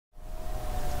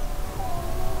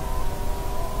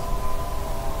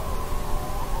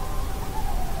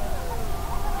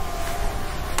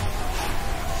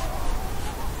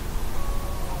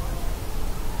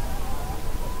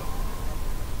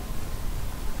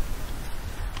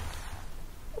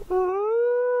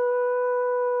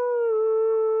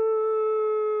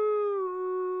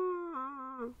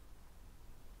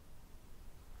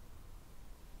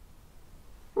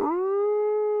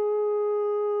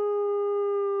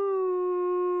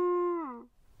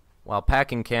While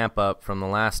packing camp up from the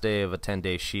last day of a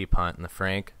 10-day sheep hunt in the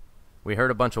Frank, we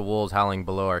heard a bunch of wolves howling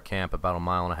below our camp about a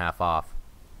mile and a half off.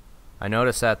 I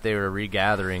noticed that they were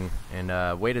regathering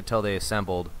and waited till they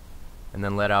assembled and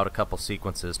then let out a couple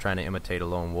sequences trying to imitate a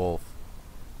lone wolf.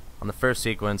 On the first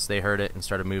sequence, they heard it and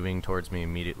started moving towards me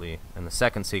immediately, and the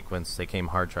second sequence, they came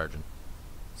hard charging.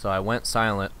 So I went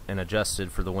silent and adjusted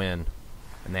for the wind,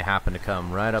 and they happened to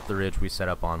come right up the ridge we set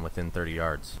up on within 30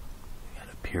 yards. We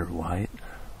got a pure white,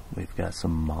 we've got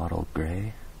some mottled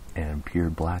gray, and pure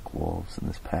black wolves in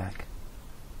this pack.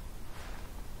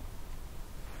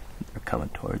 They're coming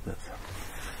towards us.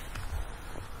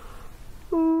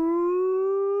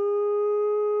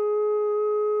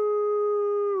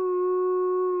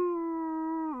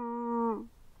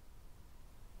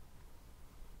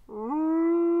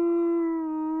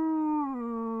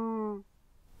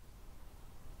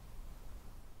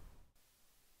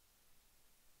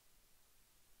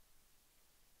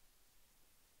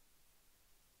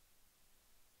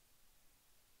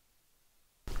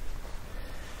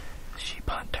 Sheep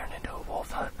hunt turned into a wolf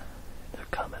hunt. They're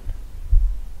coming.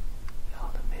 We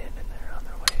hauled them in and they're on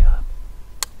their way up.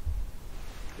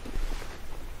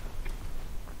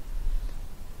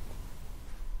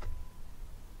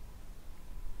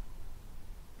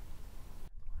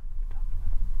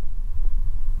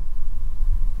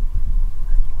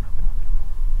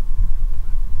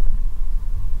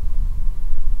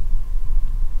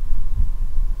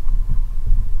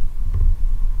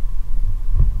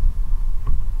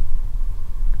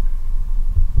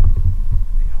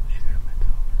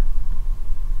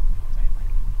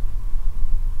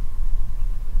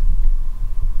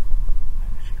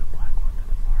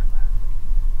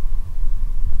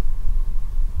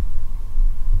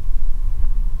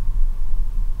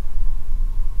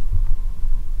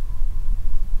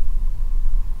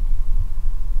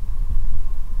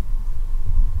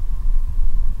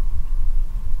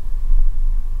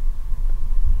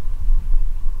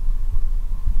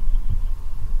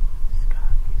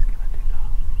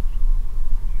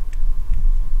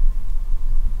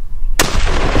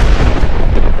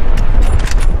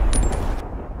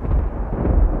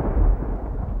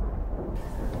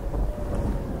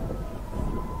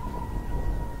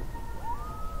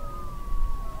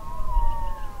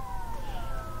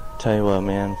 Tell you what,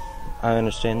 man, I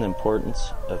understand the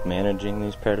importance of managing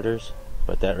these predators,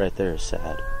 but that right there is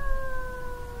sad.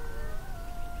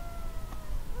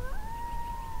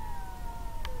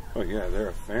 Oh yeah, they're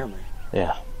a family.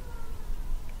 Yeah.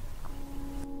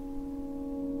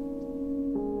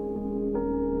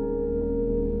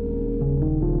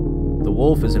 The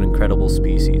wolf is an incredible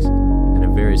species and a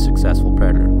very successful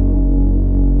predator.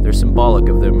 They're symbolic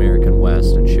of the American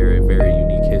West and share a very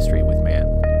unique history with man.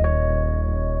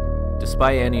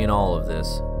 Despite any and all of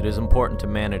this, it is important to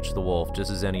manage the wolf just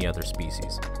as any other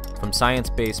species, from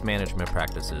science-based management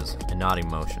practices and not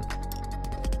emotion.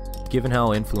 Given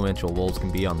how influential wolves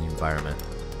can be on the environment,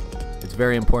 it's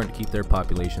very important to keep their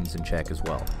populations in check as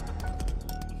well,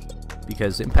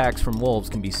 because impacts from wolves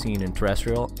can be seen in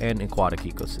terrestrial and aquatic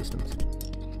ecosystems,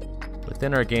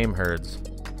 within our game herds,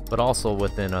 but also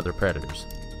within other predators.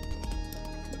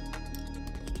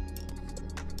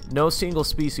 No single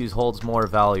species holds more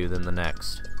value than the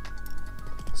next,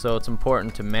 so it's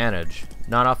important to manage,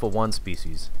 not off of one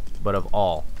species, but of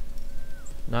all,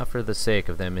 not for the sake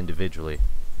of them individually,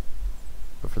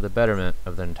 but for the betterment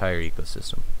of the entire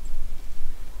ecosystem.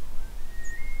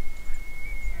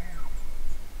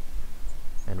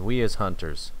 And we as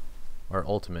hunters are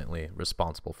ultimately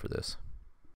responsible for this.